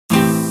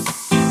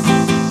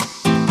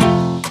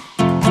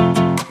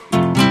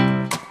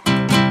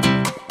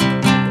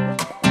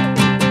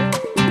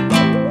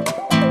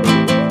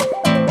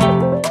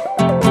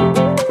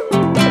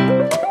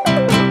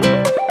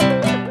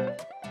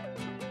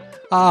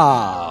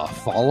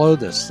Follow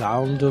the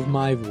sound of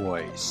my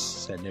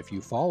voice. And if you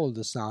follow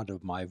the sound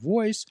of my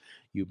voice,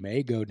 you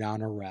may go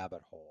down a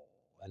rabbit hole.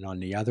 And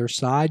on the other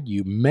side,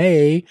 you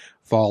may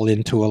fall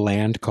into a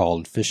land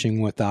called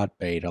fishing without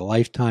bait, a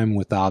lifetime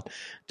without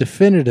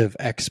definitive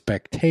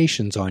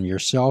expectations on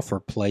yourself or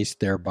placed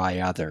there by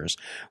others,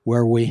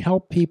 where we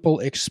help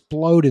people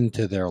explode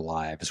into their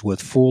lives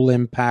with full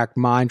impact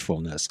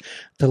mindfulness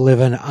to live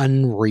an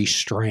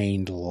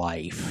unrestrained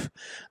life.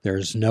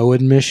 There's no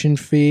admission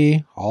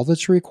fee. All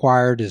that's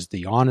required is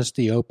the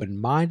honesty,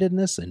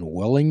 open-mindedness, and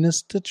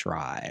willingness to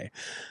try.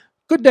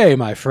 Good day,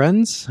 my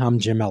friends. I'm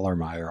Jim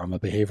Ellermeyer. I'm a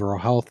behavioral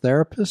health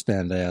therapist,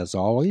 and as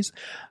always,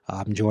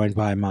 I'm joined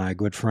by my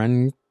good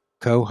friend,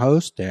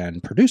 co-host,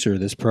 and producer of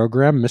this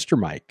program, Mr.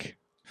 Mike.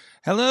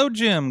 Hello,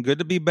 Jim. Good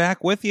to be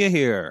back with you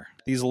here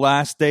these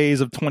last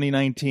days of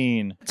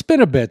 2019. It's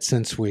been a bit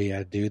since we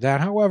do that.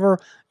 However,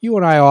 you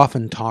and I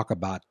often talk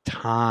about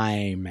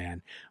time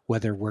and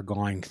whether we're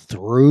going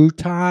through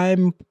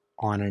time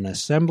on an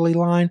assembly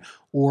line,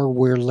 or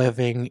we're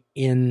living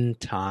in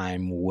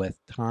time with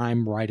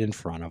time right in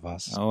front of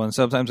us. Oh, and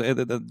sometimes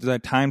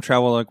the time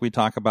travel, like we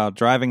talk about,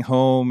 driving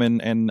home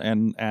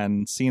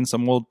and seeing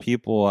some old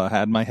people,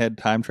 had my head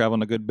time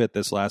traveling a good bit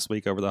this last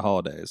week over the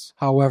holidays.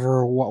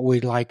 However, what we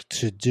like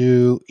to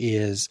do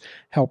is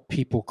help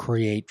people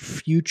create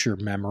future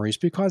memories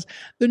because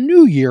the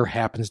new year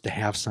happens to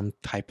have some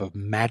type of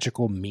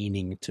magical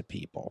meaning to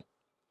people.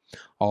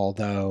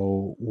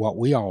 Although what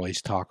we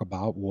always talk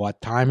about,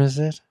 what time is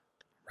it?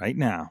 Right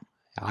now.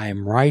 I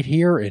am right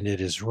here and it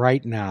is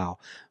right now.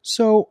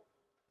 So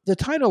the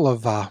title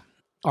of our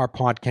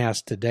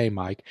podcast today,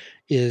 Mike,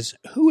 is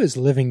Who is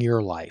Living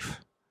Your Life?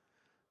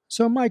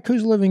 So Mike,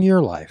 who's living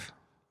your life?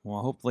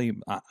 Well, hopefully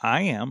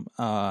I am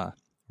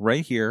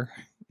right here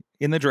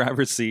in the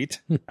driver's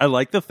seat. I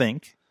like to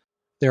think.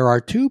 There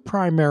are two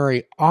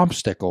primary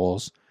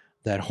obstacles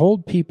that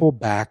hold people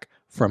back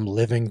from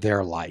living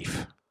their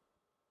life.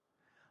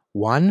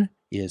 One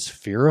is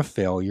fear of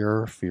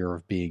failure, fear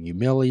of being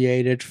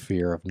humiliated,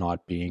 fear of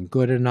not being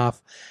good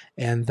enough,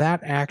 and that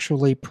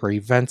actually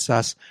prevents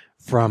us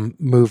from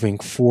moving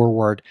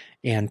forward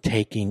and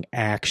taking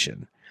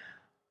action.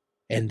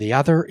 And the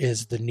other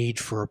is the need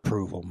for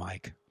approval,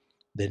 Mike.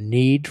 The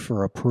need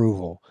for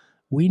approval.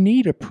 We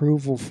need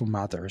approval from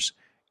others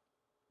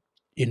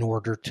in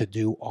order to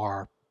do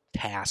our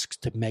tasks,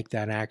 to make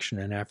that action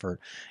and effort.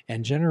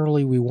 And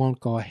generally, we won't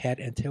go ahead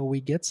until we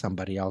get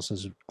somebody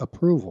else's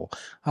approval.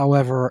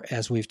 However,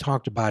 as we've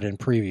talked about in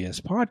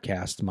previous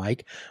podcasts,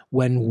 Mike,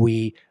 when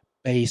we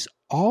base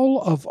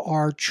all of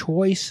our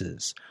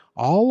choices,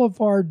 all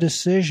of our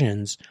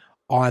decisions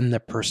on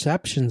the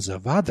perceptions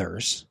of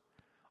others,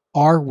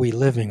 are we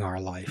living our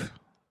life?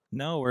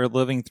 No, we're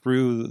living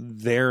through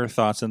their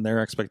thoughts and their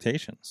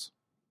expectations.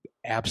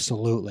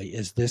 Absolutely.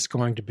 Is this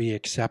going to be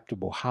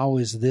acceptable? How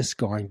is this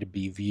going to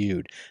be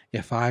viewed?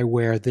 If I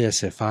wear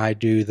this, if I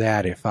do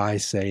that, if I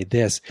say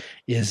this,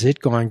 is it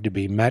going to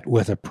be met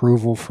with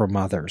approval from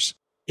others?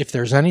 If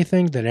there's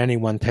anything that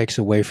anyone takes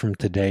away from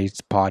today's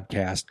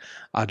podcast,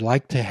 I'd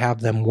like to have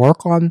them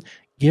work on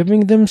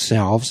giving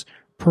themselves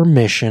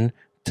permission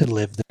to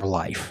live their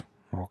life.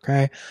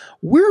 Okay?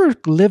 We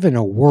live in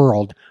a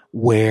world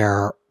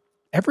where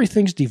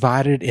everything's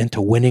divided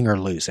into winning or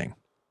losing.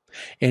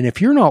 And if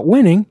you're not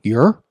winning,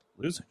 you're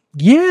losing.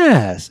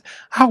 Yes.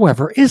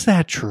 However, is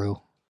that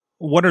true?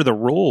 What are the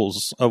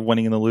rules of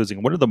winning and the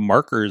losing? What are the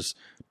markers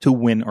to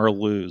win or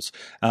lose?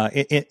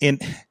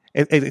 It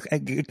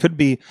could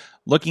be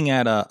looking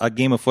at a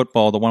game of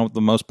football, the one with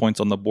the most points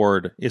on the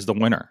board is the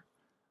winner.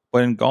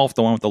 But in golf,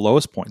 the one with the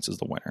lowest points is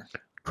the winner.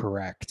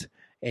 Correct.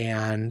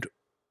 And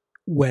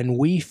when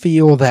we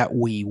feel that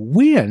we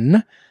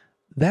win,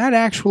 that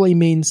actually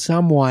means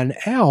someone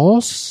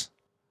else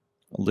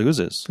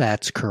loses.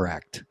 That's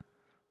correct.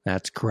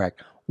 That's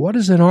correct. What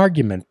is an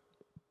argument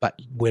but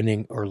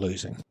winning or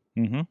losing?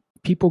 Mm-hmm.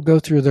 People go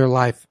through their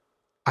life,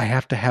 I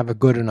have to have a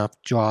good enough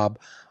job.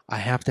 I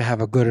have to have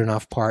a good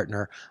enough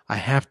partner. I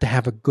have to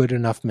have a good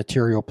enough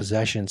material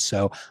possession,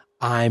 so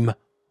I'm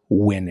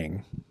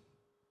winning.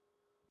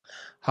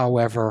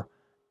 However,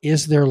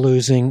 is there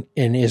losing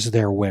and is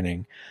there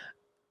winning?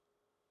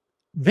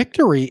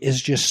 Victory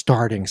is just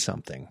starting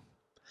something.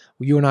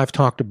 You and I have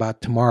talked about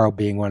tomorrow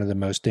being one of the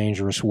most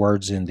dangerous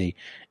words in the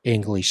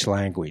English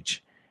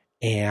language.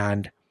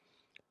 And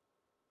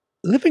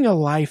living a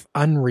life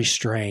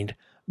unrestrained.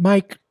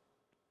 Mike,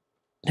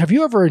 have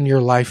you ever in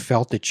your life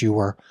felt that you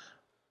were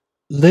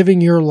living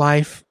your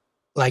life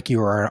like you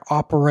were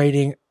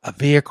operating a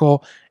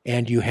vehicle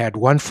and you had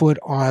one foot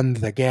on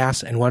the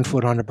gas and one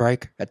foot on the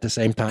brake at the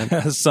same time?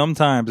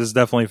 Sometimes it's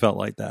definitely felt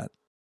like that.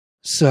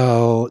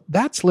 So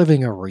that's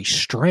living a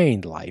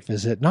restrained life,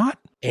 is it not?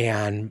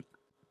 And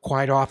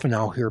quite often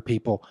I'll hear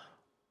people,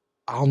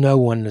 I'll know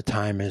when the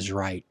time is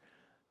right.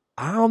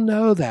 I'll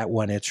know that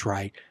when it's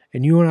right.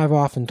 And you and I have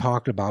often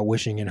talked about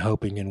wishing and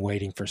hoping and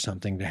waiting for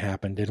something to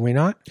happen, did we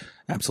not?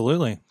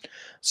 Absolutely.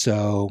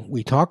 So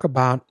we talk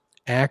about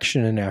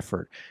action and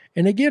effort.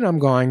 And again, I'm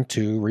going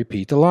to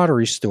repeat the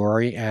lottery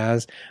story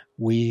as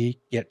we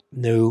get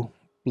new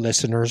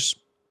listeners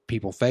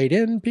People fade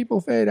in,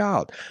 people fade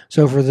out.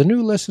 So for the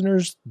new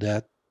listeners,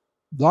 the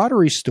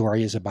lottery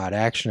story is about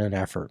action and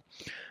effort.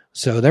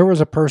 So there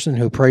was a person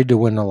who prayed to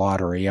win the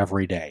lottery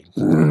every day.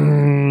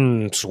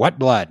 Sweat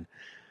blood.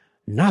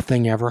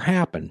 Nothing ever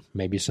happened.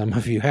 Maybe some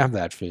of you have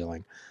that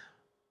feeling.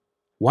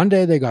 One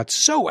day they got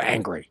so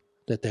angry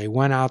that they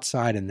went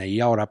outside and they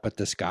yelled up at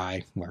the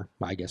sky, where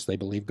I guess they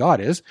believe God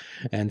is,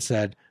 and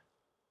said,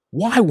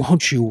 "Why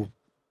won't you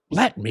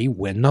let me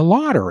win the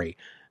lottery?"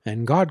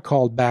 And God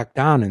called back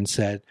down and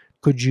said,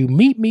 "Could you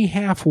meet me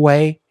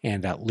halfway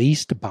and at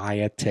least buy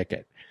a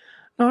ticket?"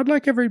 Now, I'd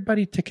like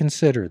everybody to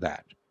consider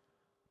that.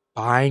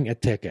 Buying a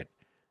ticket.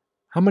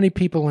 How many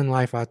people in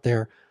life out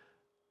there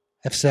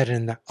have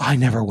said I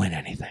never win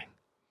anything?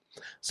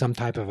 Some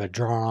type of a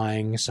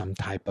drawing, some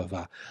type of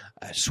a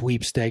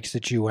sweepstakes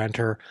that you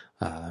enter.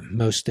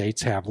 Most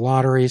states have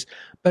lotteries.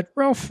 But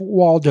Ralph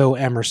Waldo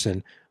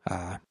Emerson,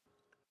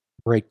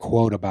 great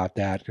quote about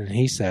that, and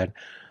he said,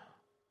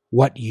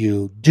 "What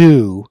you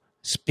do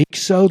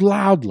speaks so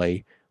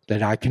loudly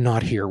that I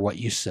cannot hear what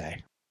you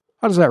say."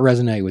 How does that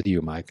resonate with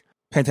you, Mike?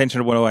 Pay attention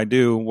to what do I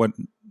do, what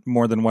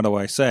more than what do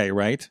I say,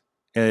 right?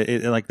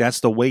 Like that's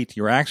the weight.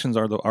 Your actions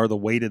are the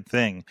weighted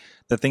thing.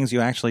 The things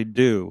you actually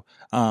do.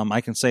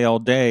 I can say all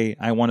day,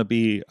 I want to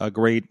be a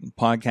great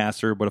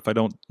podcaster, but if I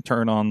don't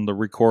turn on the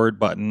record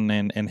button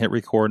and hit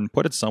record and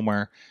put it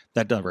somewhere,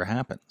 that never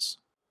happens.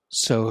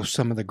 So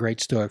some of the great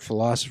Stoic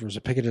philosophers,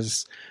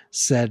 Epictetus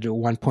said at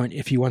one point,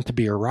 if you want to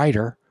be a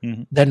writer,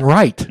 then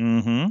write.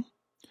 Mm-hmm.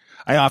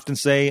 I often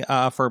say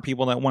for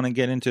people that want to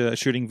get into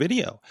shooting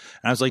video,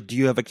 and I was like, do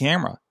you have a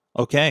camera?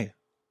 Okay.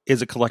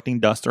 Is it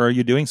collecting dust or are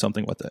you doing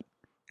something with it?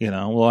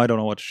 Well, I don't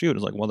know what to shoot.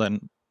 It's like, well,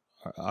 then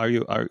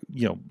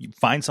you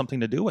find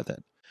something to do with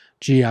it.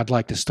 Gee, I'd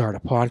like to start a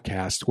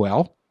podcast.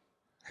 Well,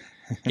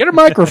 get a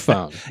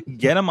microphone.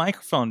 Get a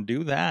microphone.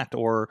 Do that.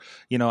 Or,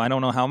 I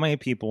don't know how many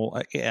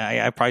people,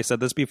 I probably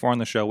said this before on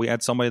the show. We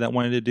had somebody that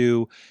wanted to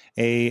do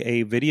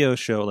a video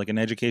show, like an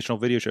educational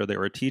video show. They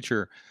were a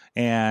teacher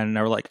and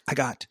they were like, I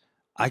got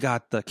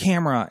the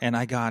camera and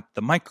I got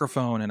the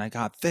microphone and I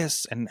got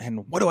this.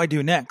 And what do I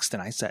do next?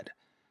 And I said,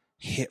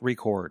 hit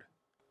record.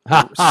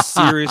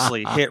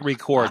 Seriously, hit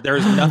record.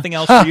 There's nothing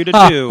else for you to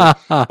do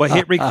but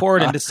hit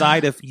record and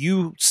decide if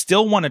you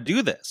still want to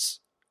do this,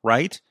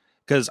 right?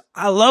 Because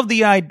I love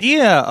the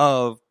idea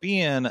of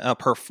being a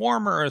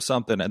performer or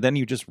something, and then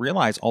you just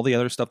realize all the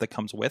other stuff that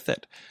comes with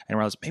it, and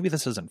realize maybe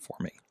this isn't for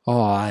me.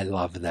 Oh, I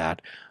love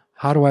that.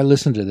 How do I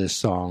listen to this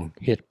song?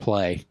 Hit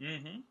play.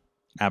 Mm-hmm.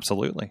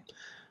 Absolutely.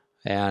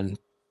 And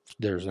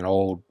there's an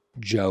old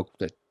joke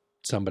that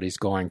somebody's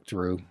going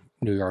through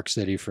New York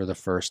City for the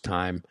first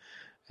time,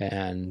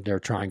 and they're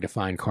trying to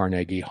find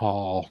Carnegie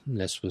Hall. And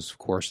this was, of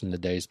course, in the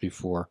days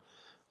before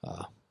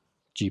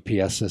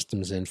GPS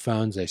systems in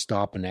phones. They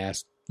stop and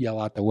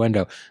yell out the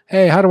window,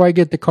 "Hey, how do I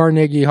get to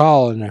Carnegie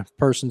Hall?" And a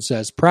person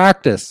says,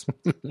 "Practice."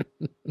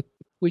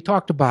 We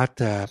talked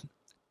about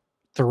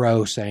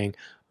Thoreau saying,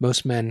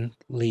 "Most men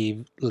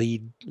lead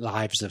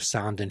lives of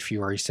sound and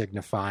fury,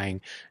 signifying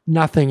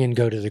nothing, and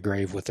go to the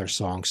grave with their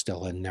song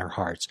still in their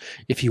hearts."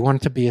 If you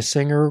want to be a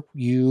singer,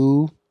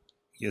 you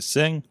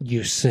sing.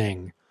 You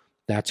sing.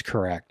 That's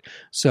correct.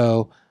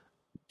 So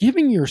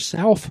giving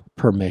yourself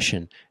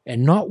permission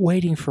and not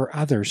waiting for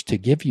others to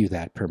give you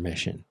that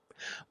permission.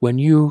 When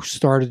you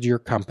started your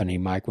company,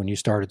 Mike, when you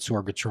started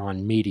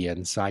Sorgatron Media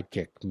and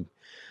Sidekick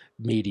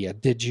Media,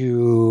 did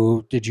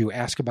you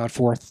ask about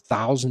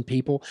 4,000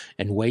 people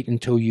and wait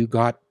until you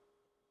got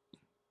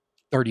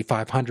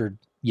 3,500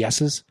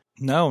 yeses?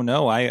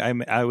 No.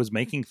 I was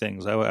making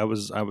things.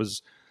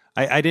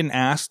 I didn't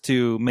ask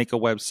to make a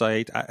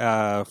website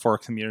for a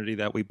community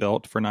that we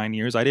built for 9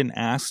 years. I didn't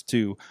ask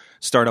to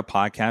start a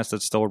podcast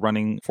that's still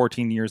running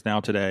 14 years now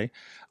today.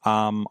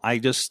 I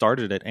just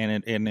started it,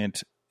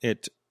 and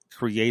it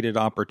created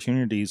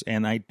opportunities,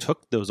 and I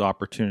took those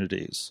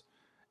opportunities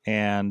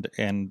and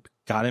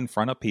got in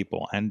front of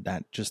people, and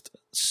that just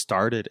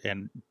started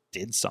and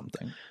did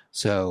something.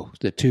 So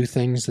the two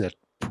things that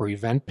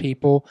prevent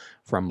people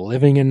from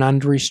living an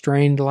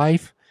unrestrained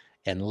life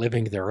and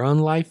living their own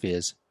life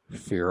is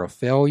fear of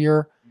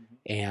failure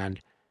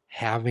and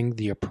having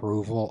the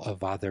approval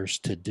of others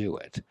to do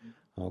it.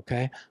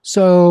 Okay?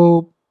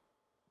 So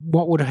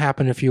what would have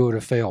happened if you would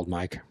have failed,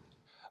 Mike?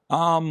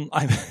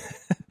 I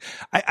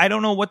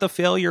don't know what the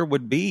failure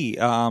would be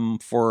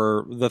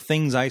for the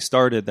things I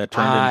started that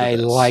turned into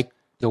this. I like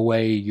the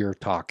way you're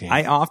talking.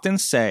 I often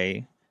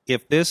say,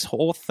 if this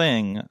whole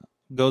thing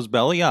goes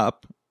belly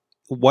up,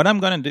 what I'm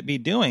going to be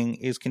doing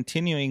is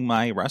continuing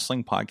my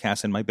wrestling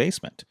podcast in my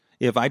basement.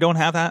 If I don't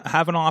have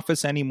an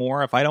office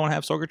anymore, if I don't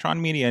have Sorgatron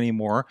Media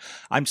anymore,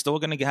 I'm still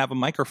going to have a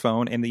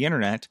microphone and the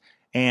internet,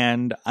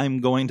 and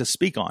I'm going to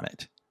speak on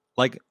it.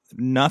 Like,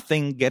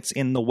 nothing gets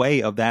in the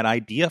way of that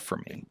idea for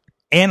me.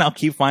 And I'll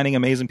keep finding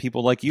amazing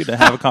people like you to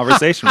have a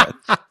conversation with.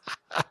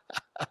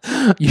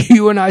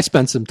 You and I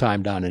spent some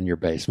time down in your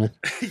basement.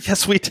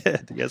 Yes, we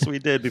did. Yes, we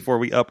did before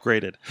we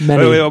upgraded.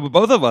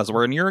 Both of us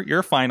were in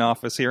your fine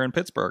office here in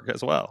Pittsburgh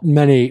as well.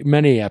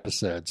 Many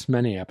episodes.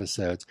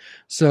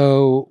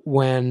 So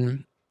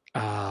when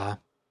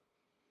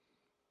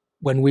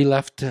when we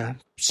left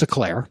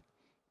Seclair,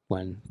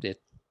 when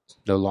it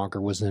no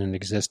longer was in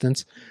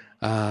existence,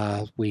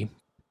 we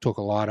took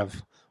a lot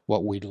of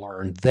what we'd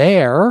learned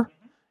there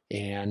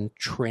and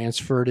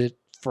transferred it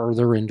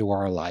further into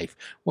our life.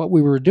 What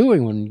we were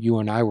doing when you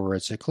and I were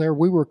at Seclair,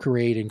 we were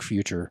creating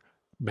future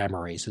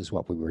memories is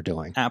what we were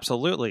doing.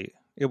 Absolutely.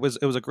 It was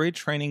a great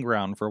training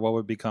ground for what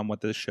would become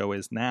what this show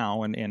is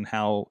now, and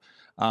how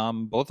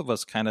both of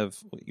us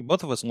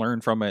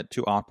learned from it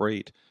to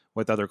operate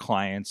with other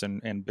clients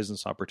and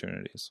business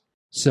opportunities.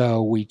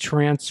 So we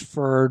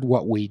transferred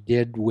what we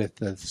did with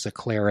the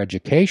Seclair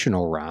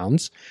educational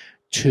rounds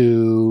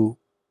to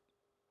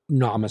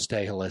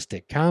Namaste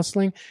Holistic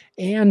Counseling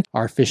and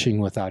our Fishing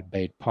Without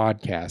Bait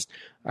podcast.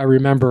 I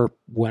remember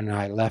when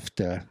I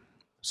left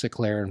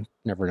Seclair and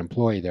never an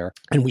employee there,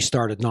 and we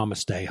started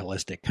Namaste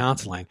Holistic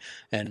Counseling,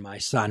 and my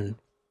son,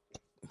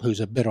 who's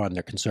a bit on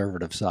the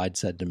conservative side,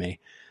 said to me,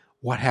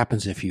 "What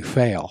happens if you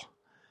fail?"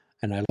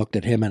 And I looked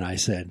at him and I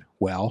said,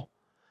 "Well,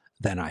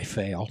 then I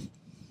fail."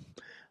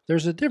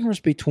 There's a difference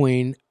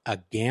between a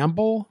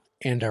gamble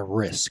and a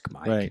risk,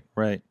 Mike.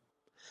 Right.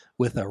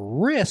 With a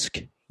risk,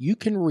 you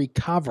can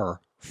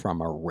recover from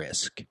a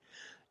risk.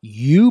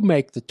 You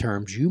make the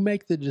terms, you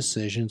make the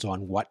decisions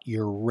on what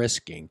you're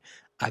risking.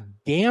 A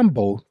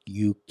gamble,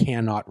 you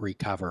cannot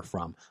recover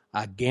from.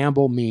 A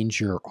gamble means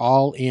you're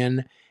all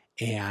in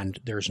and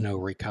there's no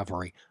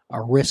recovery.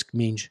 A risk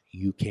means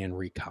you can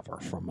recover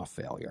from a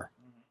failure.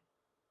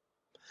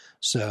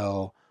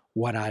 So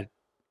what I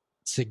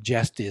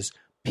suggest is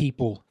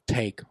people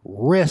take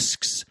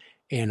risks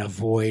and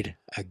avoid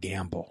a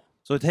gamble.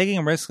 So taking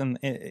a risk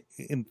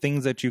in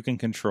things that you can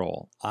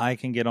control. I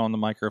can get on the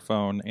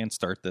microphone and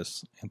start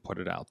this and put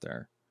it out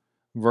there.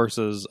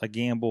 Versus a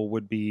gamble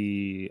would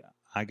be,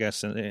 I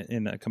guess,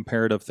 in a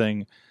comparative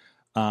thing,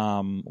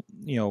 trying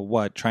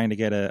to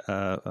get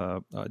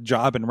a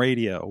job in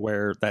radio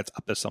where that's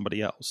up to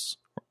somebody else,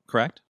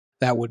 correct?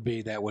 That would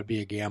be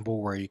a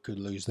gamble where you could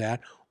lose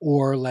that.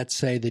 Or let's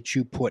say that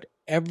you put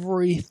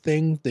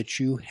everything that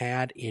you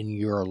had in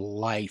your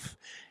life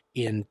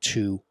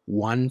into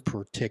one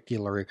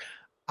particular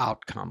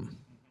outcome.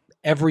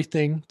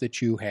 Everything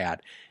that you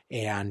had,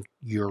 and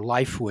your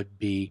life would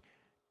be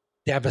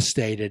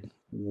devastated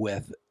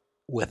with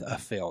a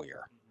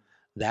failure.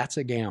 That's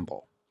a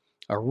gamble.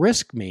 A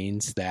risk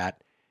means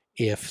that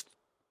if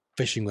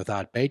Fishing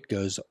Without Bait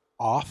goes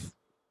off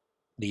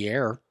the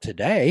air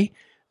today,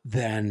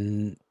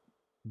 then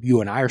you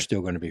and I are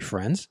still going to be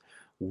friends.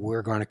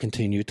 We're going to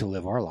continue to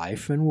live our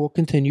life, and we'll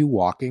continue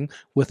walking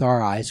with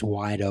our eyes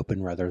wide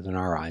open rather than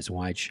our eyes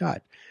wide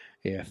shut.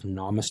 If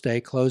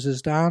Namaste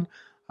closes down,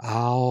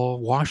 I'll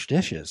wash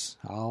dishes.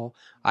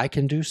 I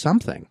can do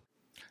something.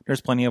 There's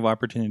plenty of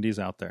opportunities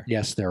out there.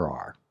 Yes, there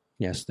are.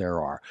 Yes,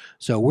 there are.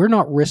 So we're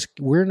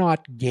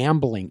not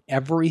gambling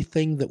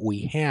everything that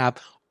we have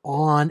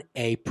on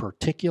a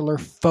particular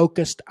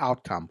focused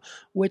outcome,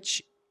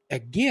 which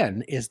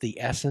again is the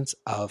essence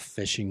of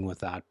Fishing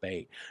Without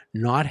Bait.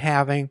 Not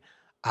having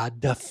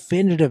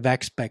definitive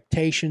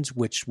expectations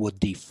which will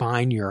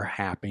define your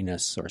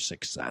happiness or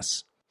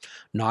success.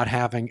 Not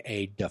having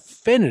a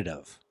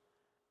definitive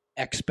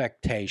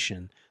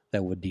expectation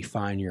that would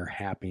define your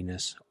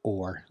happiness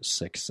or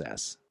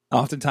success.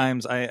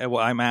 Oftentimes,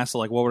 I'm asked,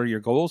 like, what are your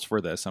goals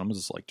for this? And I'm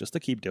just like, just to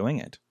keep doing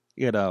it,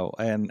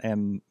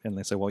 and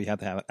they say, well, you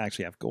have to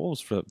actually have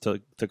goals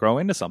to grow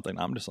into something.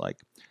 I'm just like,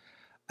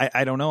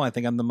 I don't know. I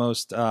think I'm the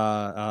most,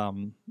 I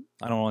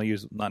don't want to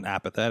use, not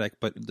apathetic,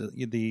 but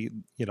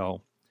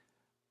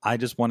I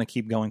just want to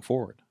keep going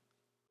forward.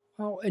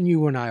 Well, and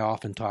you and I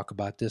often talk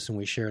about this, and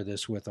we share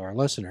this with our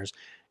listeners.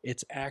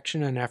 It's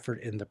action and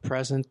effort in the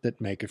present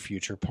that make a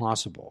future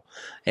possible.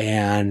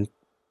 And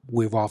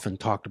we've often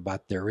talked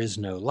about there is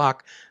no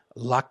luck.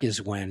 Luck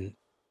is when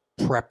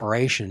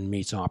preparation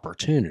meets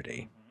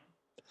opportunity.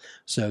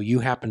 So you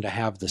happen to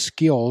have the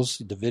skills,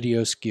 the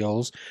video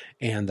skills,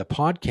 and the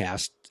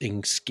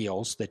podcasting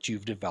skills that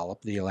you've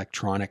developed, the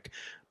electronic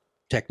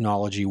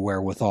technology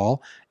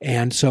wherewithal.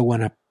 And so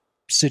when a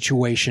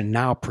situation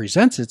now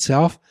presents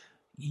itself,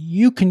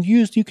 you can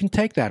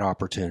take that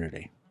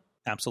opportunity.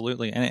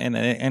 Absolutely.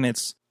 And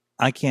it's,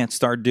 I can't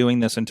start doing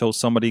this until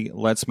somebody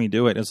lets me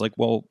do it. It's like,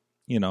 well,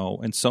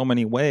 in so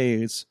many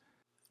ways,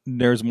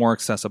 there's more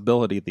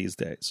accessibility these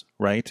days,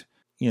 right?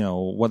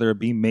 Whether it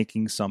be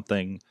making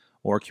something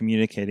or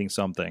communicating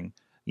something,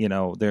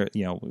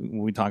 when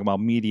we talk about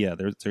media,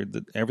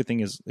 everything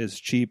is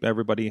cheap.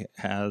 Everybody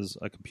has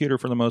a computer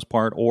for the most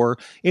part, or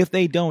if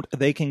they don't,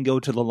 they can go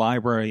to the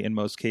library in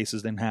most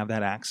cases and have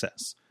that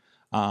access.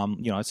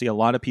 I see a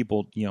lot of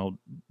people,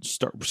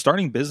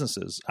 starting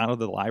businesses out of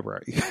the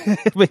library,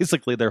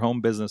 basically their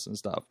home business and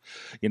stuff.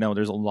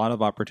 There's a lot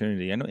of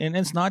opportunity, and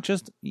it's not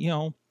just,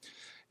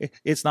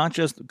 it's not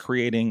just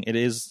creating.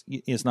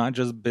 It's not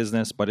just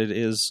business, but it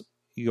is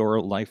your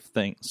life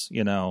things.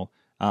 To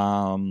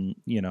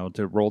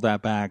roll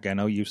that back. I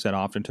know you've said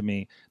often to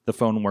me, the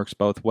phone works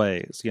both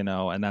ways.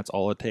 And that's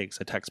all it takes.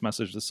 A text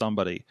message to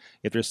somebody.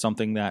 If there's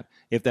something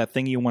if that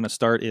thing you want to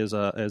start is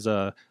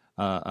a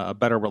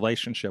better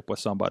relationship with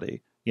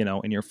somebody,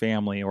 in your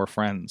family or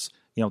friends,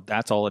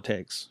 that's all it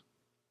takes.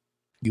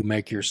 You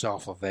make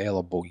yourself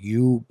available.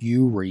 You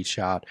reach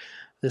out.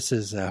 This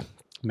is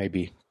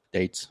maybe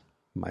dates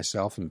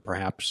myself and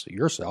perhaps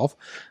yourself.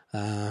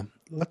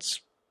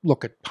 Let's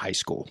look at high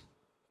school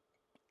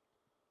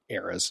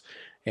eras.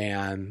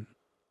 And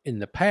in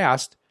the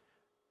past,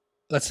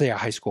 let's say a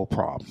high school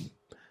prom,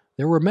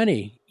 there were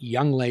many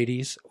young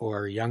ladies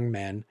or young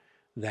men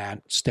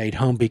that stayed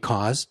home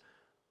because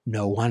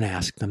no one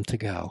asked them to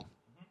go.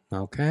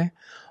 Okay?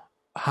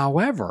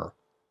 However,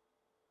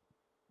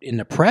 in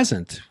the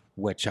present,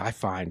 which I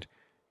find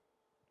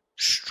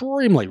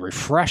extremely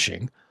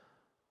refreshing,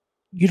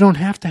 you don't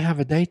have to have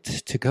a date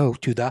to go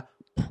to the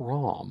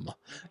prom.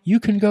 You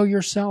can go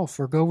yourself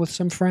or go with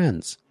some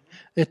friends.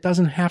 It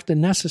doesn't have to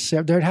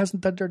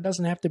there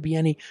doesn't have to be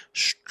any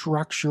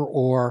structure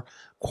or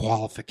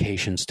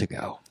qualifications to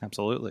go.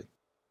 Absolutely.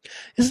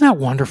 Isn't that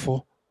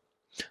wonderful?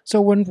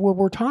 So when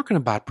we're talking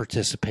about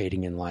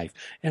participating in life,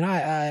 and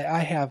I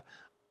have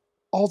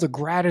all the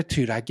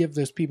gratitude I give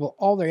those people,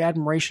 all the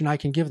admiration I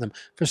can give them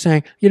for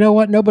saying, you know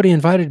what, nobody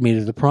invited me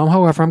to the prom,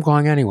 however, I'm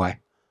going anyway.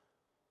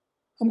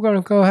 I'm going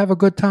to go have a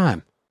good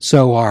time.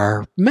 So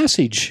our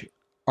message,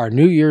 our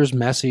New Year's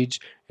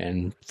message,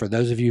 and for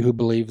those of you who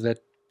believe that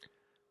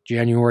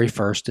January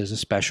 1st is a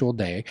special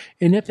day,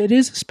 and if it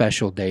is a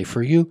special day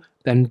for you,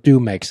 then do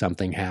make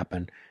something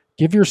happen.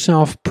 Give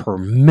yourself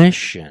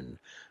permission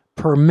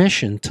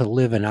to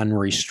live an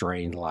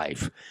unrestrained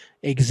life.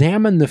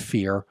 Examine the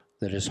fear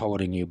that is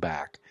holding you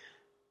back.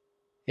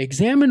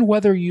 Examine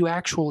whether you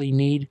actually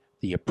need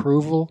the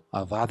approval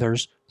of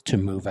others to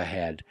move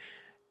ahead,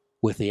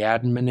 with the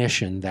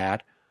admonition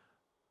that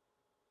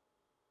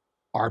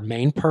our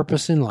main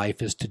purpose in life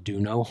is to do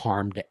no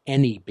harm to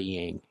any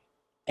being,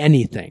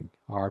 anything.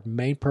 Our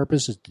main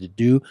purpose is to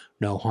do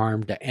no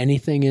harm to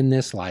anything in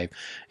this life.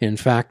 In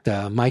fact,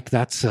 Mike,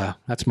 that's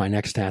my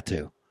next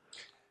tattoo.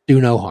 Do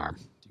no harm.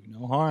 Do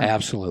no harm.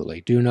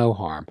 Absolutely. Do no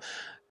harm.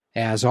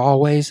 As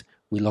always,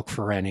 we look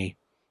for any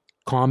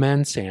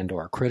comments and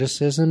or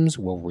criticisms.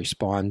 We'll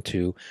respond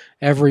to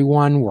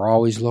everyone. We're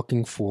always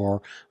looking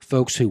for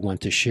folks who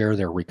want to share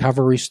their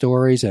recovery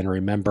stories. And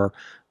remember,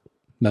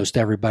 most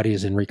everybody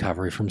is in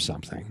recovery from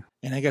something.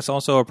 And I guess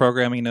also a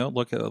programming note,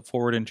 look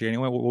forward in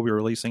January, we'll be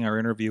releasing our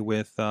interview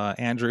with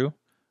Andrew,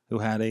 who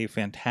had a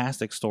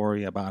fantastic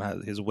story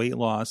about his weight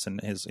loss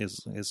and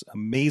his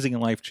amazing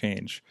life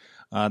change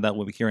that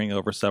we'll be hearing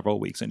over several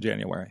weeks in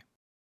January.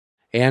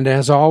 And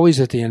as always,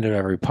 at the end of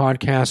every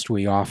podcast,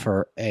 we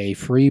offer a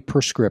free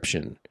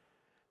prescription.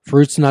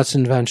 Fruits, nuts,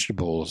 and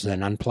vegetables, then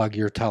unplug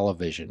your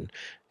television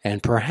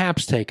and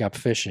perhaps take up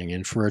fishing.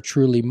 And for a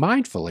truly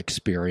mindful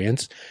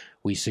experience,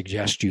 we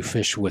suggest you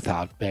fish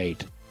without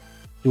bait.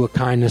 Do a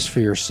kindness for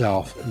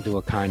yourself and do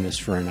a kindness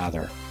for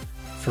another.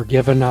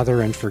 Forgive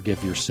another and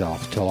forgive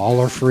yourself. Till all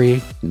are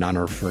free, none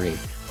are free.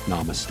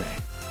 Namaste.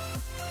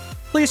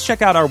 Please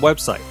check out our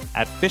website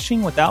at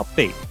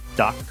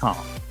fishingwithoutbait.com,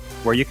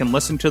 where you can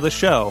listen to the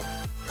show,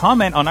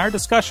 comment on our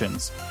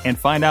discussions, and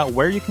find out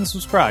where you can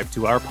subscribe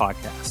to our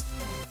podcast.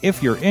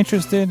 If you're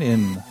interested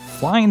in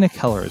flying the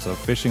colors of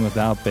Fishing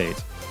Without Bait,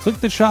 click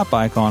the shop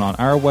icon on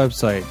our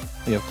website.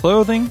 We have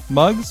clothing,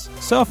 mugs,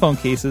 cell phone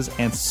cases,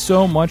 and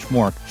so much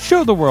more.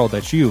 Show the world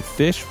that you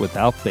fish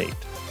without bait.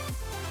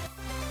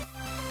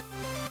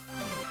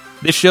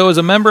 This show is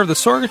a member of the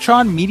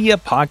Sorgatron Media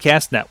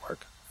Podcast Network.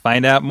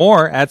 Find out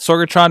more at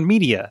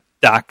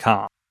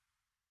sorgatronmedia.com.